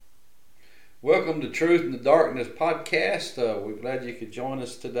Welcome to Truth in the Darkness podcast. We're glad you could join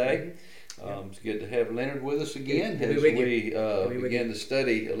us today. It's good to have Leonard with us again as we begin to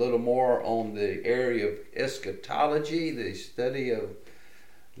study a little more on the area of eschatology, the study of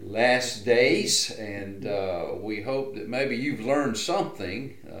last days, and we hope that maybe you've learned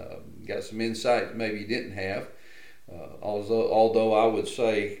something, got some insight maybe you didn't have. Although I would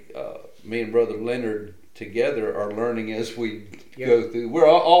say me and Brother Leonard together are learning as we go through. We're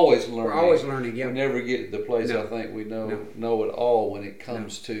always learning. We're always learning. Yeah. We never get to the place I think we know it all when it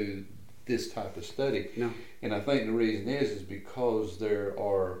comes to this type of study. No. And I think the reason is because there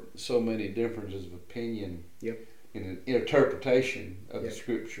are so many differences of opinion in the interpretation of the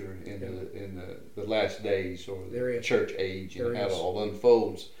Scripture in the last days or the church age and how it all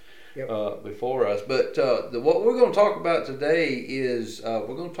unfolds before us. But what we're going to talk about today is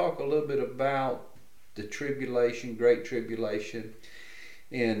we're going to talk a little bit about the tribulation, great tribulation,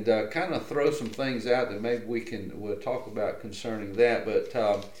 and kind of throw some things out that maybe we'll talk about concerning that. But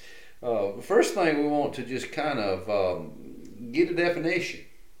the first thing we want to just kind of get a definition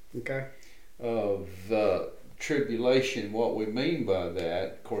of tribulation, what we mean by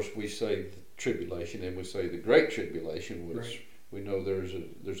that. Of course, we say tribulation and we say the great tribulation, which we know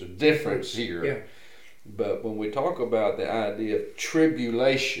there's a difference here. Yeah. But when we talk about the idea of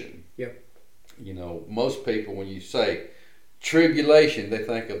tribulation, you know, most people, when you say tribulation, they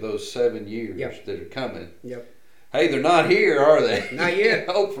think of those 7 years that are coming. Yep. Hey, they're not here, are they? Not yet.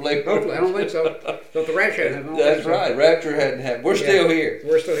 Hopefully. I don't think so. But the rapture hasn't happened. That's right. Rapture hadn't happened. We're still here.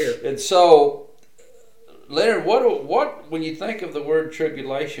 We're still here. And so, Leonard, what when you think of the word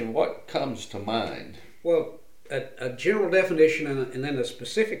tribulation, what comes to mind? Well, a general definition and then a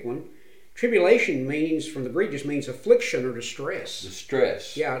specific one. Tribulation means, from the Greek, just means affliction or distress.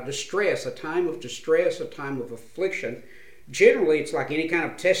 Distress. Yeah, distress, a time of distress, a time of affliction. Generally, it's like any kind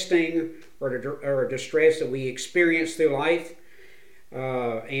of testing or distress that we experience through life.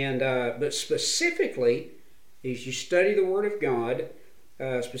 But specifically, as you study the Word of God,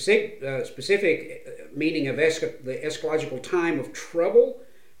 specific meaning of the eschatological time of trouble,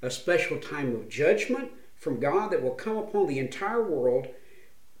 a special time of judgment from God that will come upon the entire world,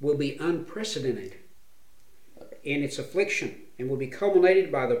 will be unprecedented in its affliction and will be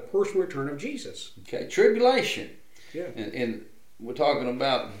culminated by the personal return of Jesus. Okay, tribulation. Yeah. And we're talking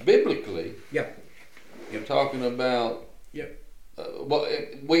about biblically. Yeah. You're talking about. Yeah. Well,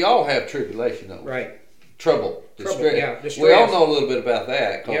 we all have tribulation, though. Right. Trouble. Distress. We all know a little bit about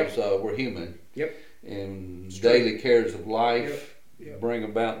that because we're human. Yep. And daily cares of life bring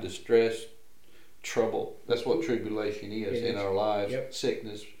about distress, trouble. That's what tribulation is in our lives.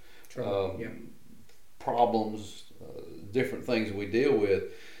 Sickness, problems, different things we deal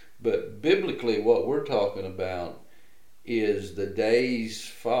with. But biblically, what we're talking about is the days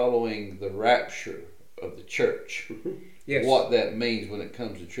following the rapture of the church. Yes. What that means when it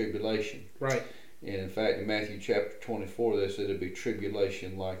comes to tribulation. Right. And in fact, in Matthew chapter 24, they said it'd be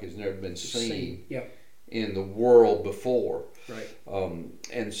tribulation like has never been seen in the world before. Right.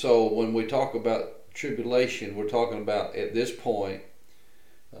 And so when we talk about tribulation, we're talking about, at this point,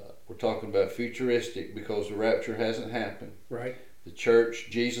 we're talking about futuristic because the rapture hasn't happened. Right. The church,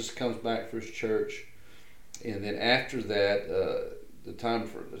 Jesus comes back for his church. And then after that, the time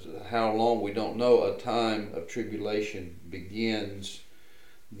for how long we don't know, a time of tribulation begins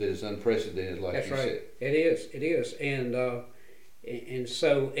that is unprecedented, like That's you right. said. It is, and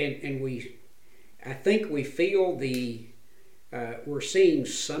so we, I think we feel we're seeing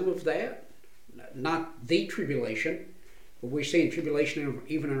some of that, not the tribulation, but we're seeing tribulation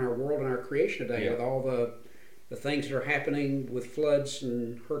even in our world and our creation today with all the things that are happening with floods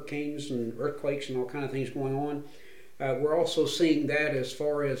and hurricanes and earthquakes and all kind of things going on. We're also seeing that as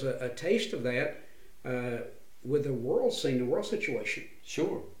far as a taste of that with the world scene, the world situation.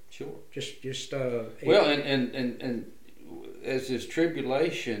 Sure. Well, and as this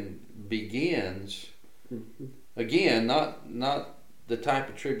tribulation begins, again, not the type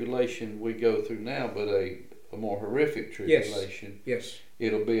of tribulation we go through now, but a more horrific tribulation. Yes.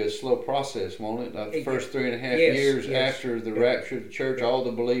 It'll be a slow process, won't it? Like the first 3.5 years after the rapture of the church, all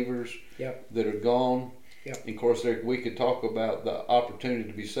the believers that are gone. And of course, we could talk about the opportunity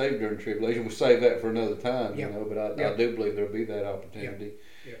to be saved during tribulation. We'll save that for another time, you know. But I do believe there'll be that opportunity.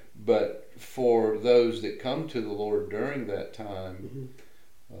 But for those that come to the Lord during that time,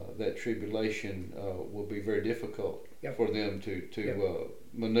 that tribulation will be very difficult for them to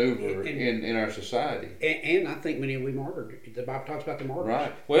maneuver in our society. And I think many will be martyred. The Bible talks about the martyrs.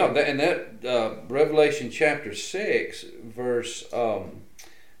 Right. Well, Revelation chapter 6, verse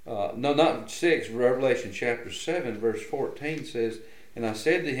No, not 6. Revelation chapter 7, verse 14 says, And I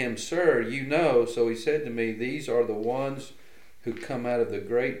said to him, Sir, you know. So he said to me, These are the ones who come out of the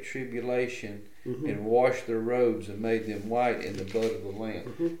great tribulation and washed their robes and made them white in the blood of the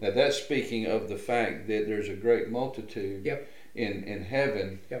Lamb. Now that's speaking of the fact that there's a great multitude in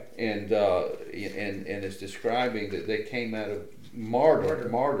heaven, and it's describing that they came out of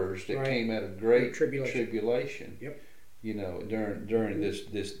martyrs that came out of great tribulation. You know, during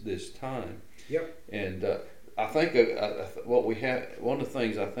this time. And I think what we have, one of the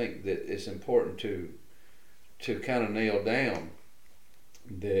things I think that is important to kind of nail down,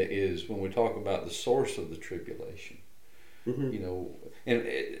 that is when we talk about the source of the tribulation. You know, and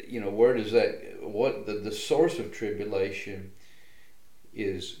you know, where does that, what the source of tribulation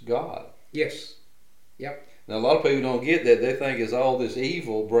is God. Yes. Yep. Now a lot of people don't get that. They think it's all this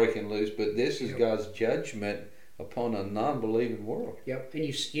evil breaking loose, but this is God's judgment upon a non-believing world. Yep. And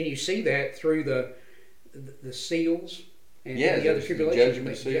you see that through the seals. And the other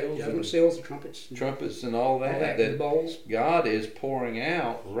tribulations, judgment seals, the trumpets, and all that. The bowls. God is pouring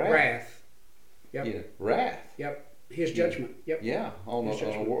out wrath. Yep. You know, wrath. Yep. His judgment. Yep. Yeah. On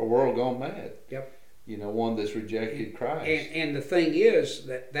a world gone mad. Yep. You know, one that's rejected Christ. And the thing is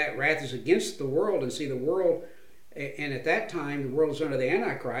that wrath is against the world. And see, the world, and at that time, the world is under the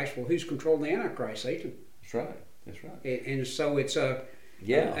Antichrist. Well, who's controlling the Antichrist? Satan. That's right. And so it's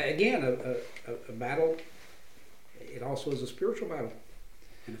again a battle. It also is a spiritual battle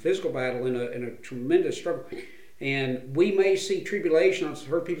and a physical battle and a tremendous struggle. And we may see tribulation. I've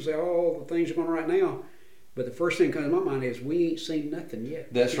heard people say, "Oh, the things are going right now," but the first thing that comes to my mind is we ain't seen nothing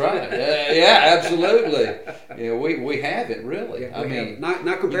yet. That's right. Yeah, absolutely. Yeah, we haven't really. Yeah, I mean,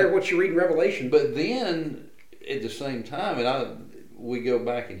 not compared to what you read in Revelation. But then at the same time, we go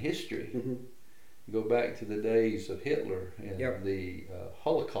back in history. Go back to the days of Hitler and the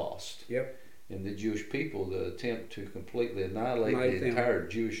Holocaust. And the Jewish people, the attempt to completely annihilate the entire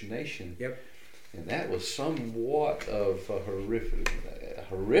Jewish nation. And that was somewhat of a horrific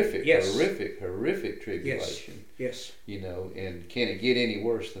tribulation. Yes. You know, and can it get any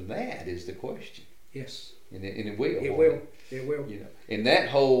worse than that is the question. Yes. And it will. It will. It will. You know, and that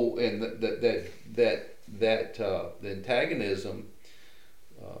whole, and the antagonism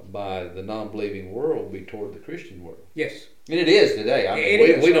by the non-believing world will be toward the Christian world. Yes. And it is today. I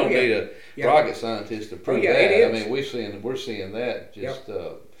mean, we don't need a rocket scientist to prove that. It is. I mean, we're seeing that just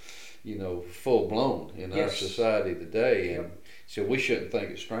you know, full blown in our society today, and so we shouldn't think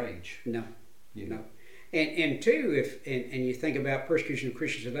it's strange. No. You know. And two, if you think about persecution of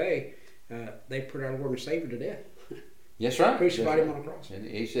Christians today, they put our Lord and Savior to death. That's right. Crucified him on a cross. And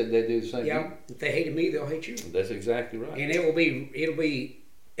he said they do the same thing. If they hated me, they'll hate you. That's exactly right. And it'll be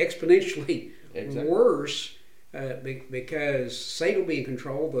exponentially worse because Satan will be in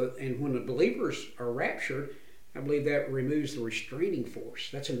control. And when the believers are raptured, I believe that removes the restraining force.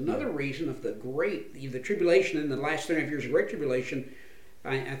 That's another reason of the tribulation in the last 3.5 years of Great Tribulation.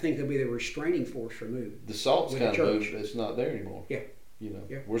 I think there'll be the restraining force removed. The salt's kind of moved. It's not there anymore. Yeah. You know,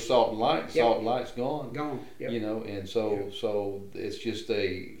 we're salt and light. Salt and light's gone. Yep. You know, and so it's just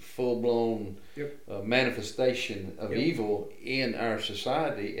a full blown manifestation of evil in our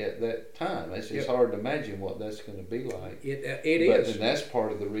society at that time. It's hard to imagine what that's going to be like. It is. And that's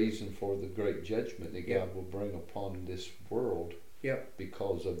part of the reason for the great judgment that God will bring upon this world.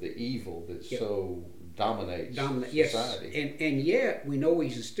 Because of the evil that so dominates society. And yet we know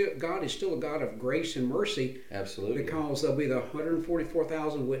God is still a God of grace and mercy. Absolutely. Because there'll be the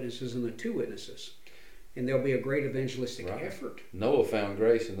 144,000 witnesses and the 2 witnesses. And there'll be a great evangelistic effort. Noah found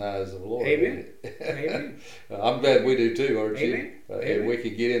grace in the eyes of the Lord. Amen. Amen. I'm glad we do too, aren't you? And we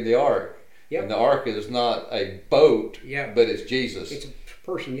could get in the ark. And the ark is not a boat, but it's Jesus. It's a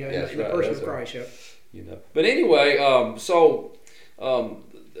person, in the person of Christ, You know. But anyway,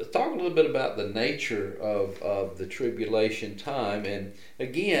 talk a little bit about the nature of the tribulation time. And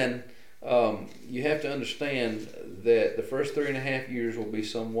again, you have to understand that the first 3.5 years will be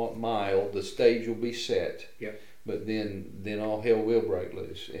somewhat mild. The stage will be set. But then all hell will break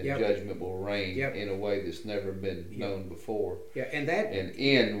loose, and judgment will reign in a way that's never been known before. And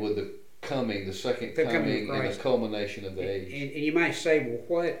end with the second coming, and the culmination of the age. And you might say, well,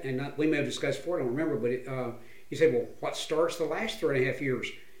 what? And we may have discussed before. I don't remember, but you say, well, what starts the last 3.5 years?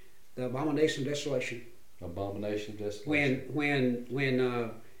 The abomination of desolation. Abomination of desolation. When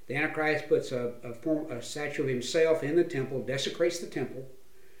the Antichrist puts a statue of himself in the temple, desecrates the temple,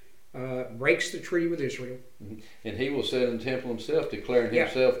 breaks the treaty with Israel. And he will sit in the temple himself, declaring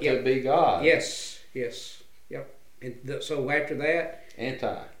himself to be God. Yes. And so after that,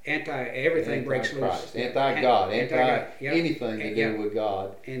 everything breaks loose. Anti-God, anything to do with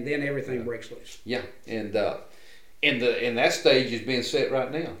God. And then everything breaks loose. And and that stage is being set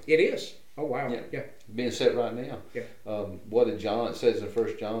right now. It is. Oh wow! Yeah. Being set right now. Yeah. What did John? It says in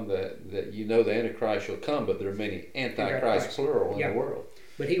 1 John that the Antichrist shall come, but there are many Antichrists plural in the world.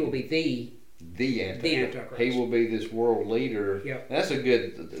 But he will be the Antichrist. He will be this world leader. Yeah. That's a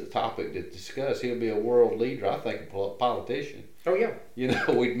good topic to discuss. He'll be a world leader. I think a politician. Oh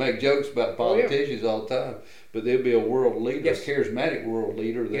yeah. We'd make jokes about politicians all the time, but there'll be a world leader, a charismatic world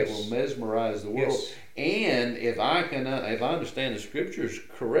leader that will mesmerize the world. Yes. And if I understand the scriptures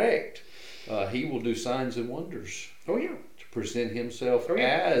correct, he will do signs and wonders. Oh yeah. To present himself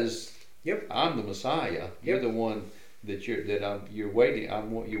as I'm the Messiah. You're the one that you're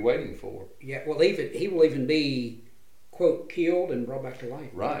waiting for. Yeah. Well, he will even be, quote, killed and brought back to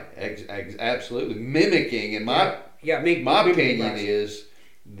life. Right. Absolutely mimicking. And my opinion is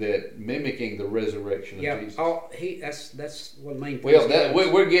that mimicking the resurrection of Jesus. That's one main thing.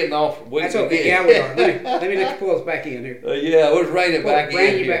 Well, we're getting off. That's okay. Yeah, we are. Let me let you pull us back in here. We're bringing it back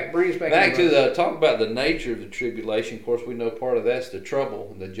in. Bring us back to talk about the nature of the tribulation. Of course, we know part of that's the trouble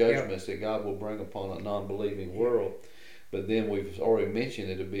and the judgments that God will bring upon a non-believing world. But then we've already mentioned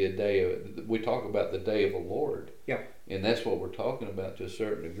it'll be a day of. We talk about the day of the Lord. Yeah. And that's what we're talking about to a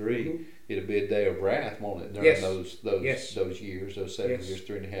certain degree. Mm-hmm. It'll be a day of wrath, won't it? During those years, those 7 years,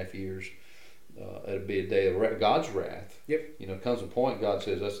 3.5 years. It'll be a day of God's wrath. Yep. Comes a point God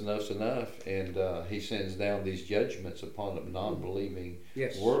says enough's enough, and He sends down these judgments upon a non-believing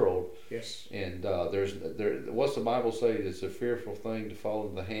world. Yes. And what's the Bible say? It's a fearful thing to fall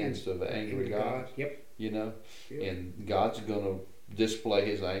in the hands of an angry God. Yep. And God's going to display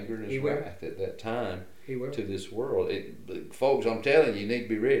His anger and His wrath at that time. He will. To this world. Folks, I'm telling you, you need to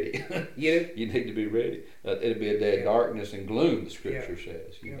be ready. You need to be ready. It'll be a day of darkness and gloom, the Scripture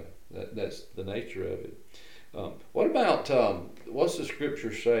says. You know, that's the nature of it. What about, what's the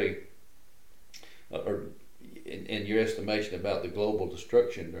Scripture say, or in your estimation, about the global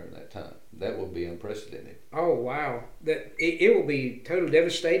destruction during that time? That will be unprecedented. Oh, wow. It will be totally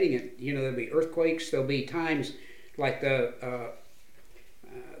devastating. There'll be earthquakes. There'll be times like the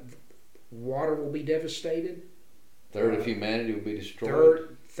water will be devastated. Third of humanity will be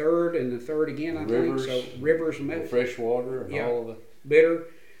destroyed. Third and the third again, I think. So rivers and fresh water and all of it. Bitter.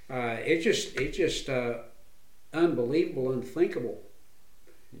 It's just unbelievable, unthinkable.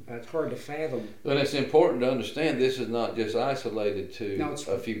 It's hard to fathom. But it's important to understand this is not just isolated to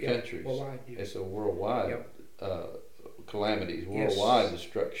a few countries. Worldwide, It's a worldwide calamities, worldwide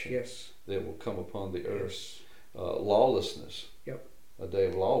destruction that will come upon the earth. Lawlessness. A day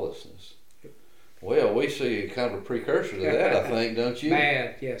of lawlessness. Well, we see kind of a precursor to that, I think, don't you?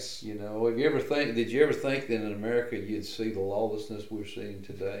 Bad, yes. Did you ever think that in America you'd see the lawlessness we're seeing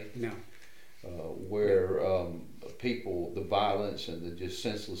today? No. Where people, the violence and the just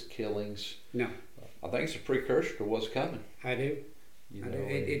senseless killings. No. I think it's a precursor to what's coming. I do. I do.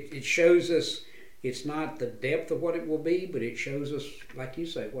 It shows us, it's not the depth of what it will be, but it shows us, like you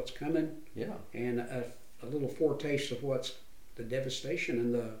say, what's coming. Yeah. And a little foretaste of what's the devastation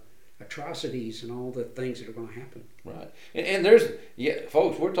and the atrocities and all the things that are going to happen. Right. And there's,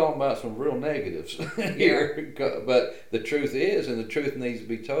 folks, we're talking about some real negatives here. But the truth is, and the truth needs to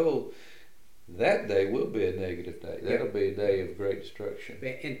be told, that day will be a negative day. That'll be a day of great destruction.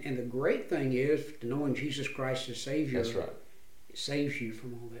 And the great thing is, knowing Jesus Christ as Savior. That's right. It saves you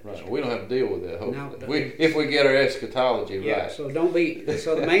from all that. Right. We don't have to deal with that, hopefully. If we get our eschatology right. So don't be.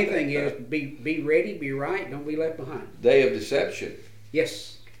 So the main thing is be ready, be right, don't be left behind. Day of deception.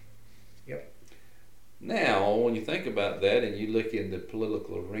 Yes. Yep. Now, when you think about that, and you look in the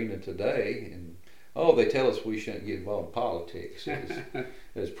political arena today, and they tell us we shouldn't get involved in politics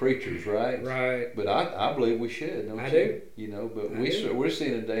as preachers, right? Right. But I believe we should. Don't you? Do. But we're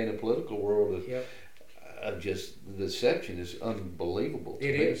seeing a day in the political world of just the deception is unbelievable to me.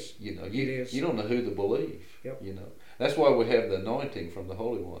 It is. You don't know who to believe. Yep. That's why we have the anointing from the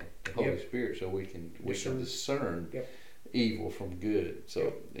Holy One, the Holy Spirit, so we can discern evil from good.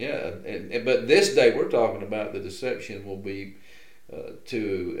 So but this day we're talking about the deception will be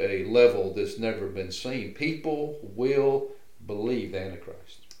to a level that's never been seen. People will believe the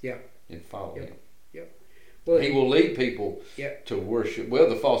Antichrist. And follow him. Well, he will lead people to worship. Well,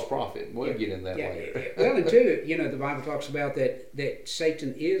 the false prophet. We'll get in that later. Well, and too, the Bible talks about that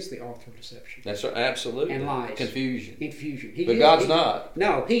Satan is the author of deception. That's right, absolutely. And lies. Confusion. But God's not.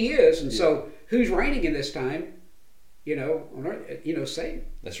 No, He is. And so, who's reigning in this time? On earth, Satan.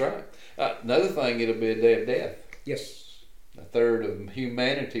 That's right. Another thing, it'll be a day of death. Yes. A third of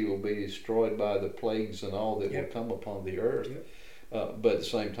humanity will be destroyed by the plagues and all that will come upon the earth. But at the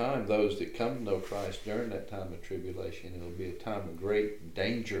same time, those that come to know Christ during that time of tribulation, it will be a time of great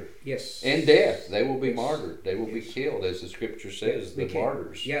danger. Yes. And death. They will be martyred. They will be killed, as the Scripture says, the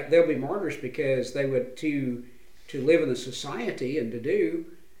martyrs. Yeah, they'll be martyrs because they would, to live in a society and to do,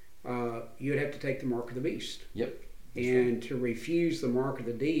 you'd have to take the mark of the beast. Yep. And right. To refuse the mark of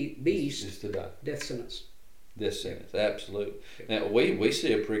the beast is to die. Death sentence. Death sentence, absolutely. Now, we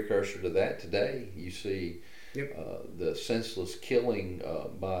see a precursor to that today. You see the senseless killing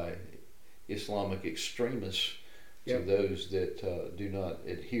by Islamic extremists to those that do not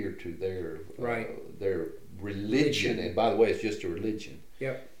adhere to their religion. And by the way, it's just a religion.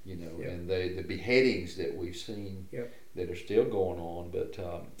 Yep. You know, and the beheadings that we've seen that are still going on. But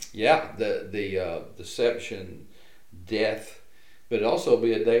the deception, death, but it also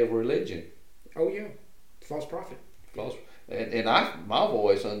be a day of religion. Oh yeah, false prophet. And I've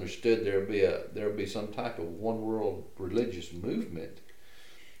always understood there'll be some type of one world religious movement,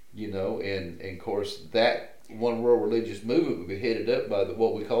 you know, and of course that one world religious movement would be headed up by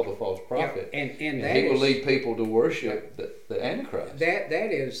what we call the false prophet, and he will lead people to worship the Antichrist. That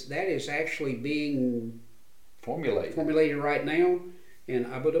is actually being formulated right now in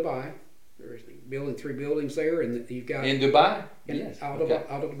Abu Dhabi. There's building 3 buildings there, and you've got in Dubai. Out of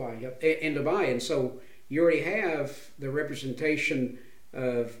Dubai, yep, in Dubai, and so you already have the representation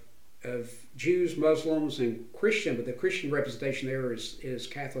of Jews, Muslims, and Christian, but the Christian representation there is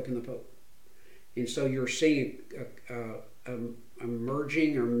Catholic and the Pope. And so you're seeing a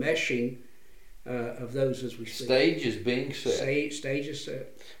merging or meshing of those as we speak. Stage is being set. Stage is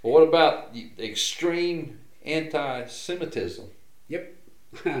set. Well, what about extreme anti-Semitism? Yep.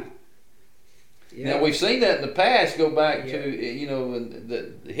 Now we've seen that in the past. Go back to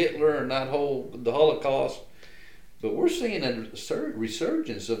the Hitler and the Holocaust, but we're seeing a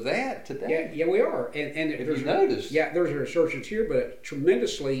resurgence of that today. Yeah, we are. And have you noticed? Yeah, there's a resurgence here, but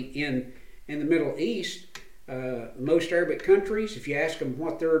tremendously in the Middle East. Most Arabic countries, if you ask them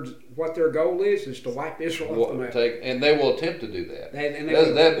what their goal is to wipe Israel off the map. And they will attempt to do that.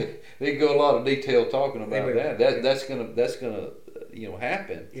 They go a lot of detail talking about that. That's gonna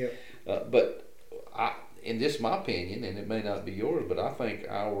happen. Yeah. But in this my opinion, and it may not be yours, but I think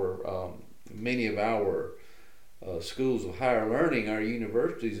many of our schools of higher learning, our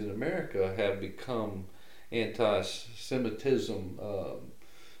universities in America, have become anti-Semitism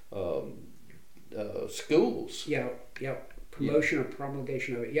schools. Yeah. Promotion or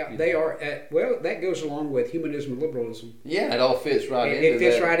promulgation of it. Yeah, they are. That goes along with humanism and liberalism. Yeah, it all fits right in. It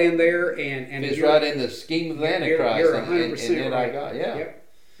fits right in there, and fits right in the scheme of the Antichrist. You're 100% right.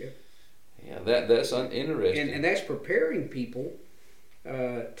 Yeah, that's interesting. And that's preparing people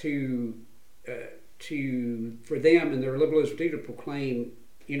to for them and their liberalism to proclaim,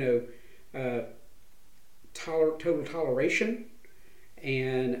 total toleration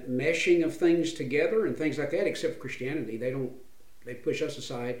and meshing of things together and things like that, except for Christianity. They push us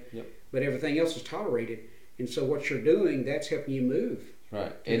aside, but everything else is tolerated. And so what you're doing, that's helping you move.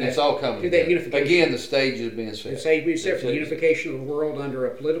 Right. And it's all coming to that unification. Again, the stage is being set. The stage being set for the unification of the world under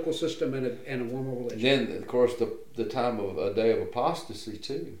a political system and a one world religion. Then, of course, the time of a day of apostasy,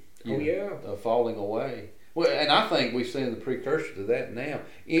 too. Falling away. Well, and I think we've seen the precursor to that now,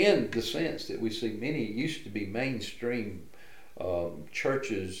 in the sense that we see many used to be mainstream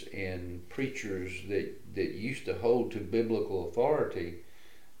churches and preachers that used to hold to biblical authority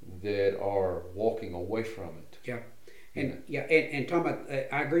that are walking away from it. Yeah. And talking about,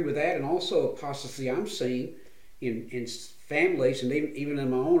 I agree with that, and also apostasy I'm seeing in families, and even in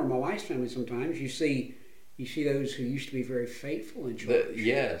my own or my wife's family. Sometimes you see those who used to be very faithful in church.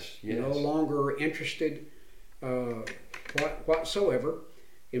 Yes. No longer interested whatsoever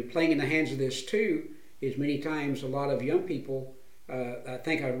in playing in the hands of this too. Is many times a lot of young people. I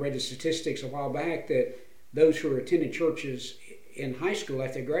think I read the statistics a while back that those who are attending churches in high school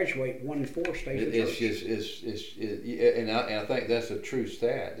after they graduate, 1 in 4 stays in church. And I think that's a true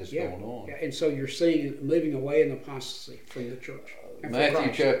stat that's going on. Yeah, and so you're seeing moving away in apostasy from the church.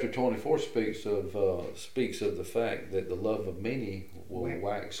 Matthew chapter 24 speaks of the fact that the love of many will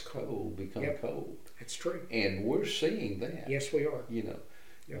wax cold, become cold. That's true. And we're seeing that. Yes, we are.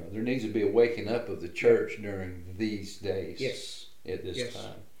 There needs to be a waking up of the church during these days. Yes. At this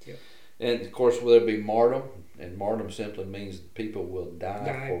time. Yeah. And of course, will there be martyrdom? And martyrdom simply means people will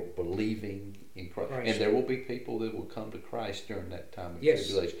die for believing in Christ. And there will be people that will come to Christ during that time of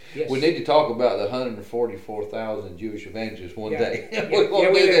tribulation. Yes. We need to talk about the 144,000 Jewish evangelists one day. And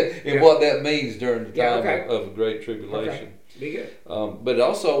what that means during the time of great tribulation. Okay. Be good. But it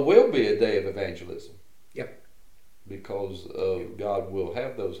also will be a day of evangelism. Yeah. because God will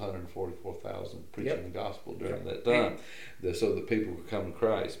have those 144,000 preaching the gospel during that time, so that people will come to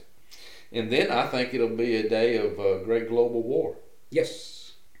Christ. And then I think it'll be a day of great global war.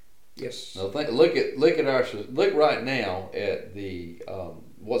 Yes. Yes. Now look right now at the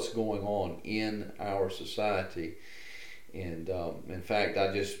what's going on in our society, and in fact,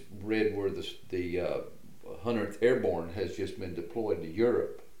 I just read where the 100th Airborne has just been deployed to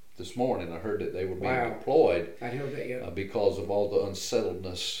Europe this morning. I heard that they were being deployed. I heard that, yeah. Because of all the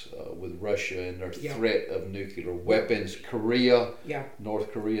unsettledness with Russia and their threat of nuclear weapons. Korea,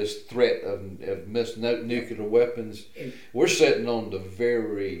 North Korea's threat of nuclear weapons. And we're sitting on the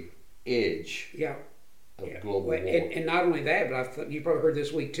very edge of global war. And not only that, but you probably heard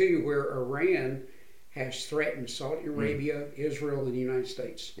this week too, where Iran has threatened Saudi Arabia, Israel, and the United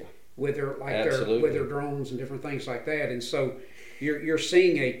States with their drones and different things like that. And so you're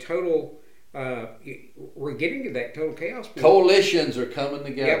seeing a total. We're getting to that total chaos point. Coalitions are coming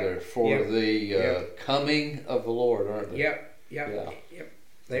together for the coming of the Lord, aren't they? Yep.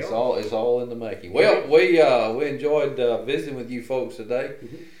 It's all in the making. Well, we enjoyed visiting with you folks today.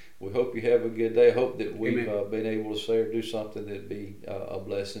 Mm-hmm. We hope you have a good day. I hope that we've been able to say or do something that'd be a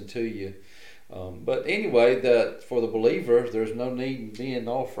blessing to you. But anyway, for the believer, there's no need in being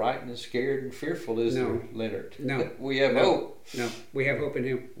all frightened and scared and fearful, is there, Leonard? No. We have hope. No, we have hope in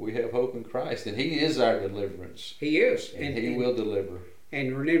Him. We have hope in Christ, and He is our deliverance. He is. And He will deliver.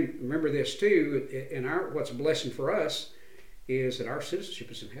 And remember this too, what's a blessing for us is that our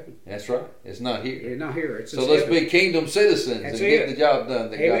citizenship is in heaven. That's right. It's not here. It's not here. So let's be kingdom citizens and get the job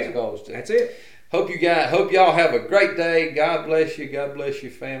done that God's called us to. That's it. Hope y'all have a great day. God bless you. God bless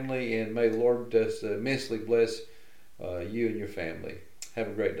your family, and may the Lord just immensely bless you and your family. Have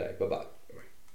a great day. Bye-bye.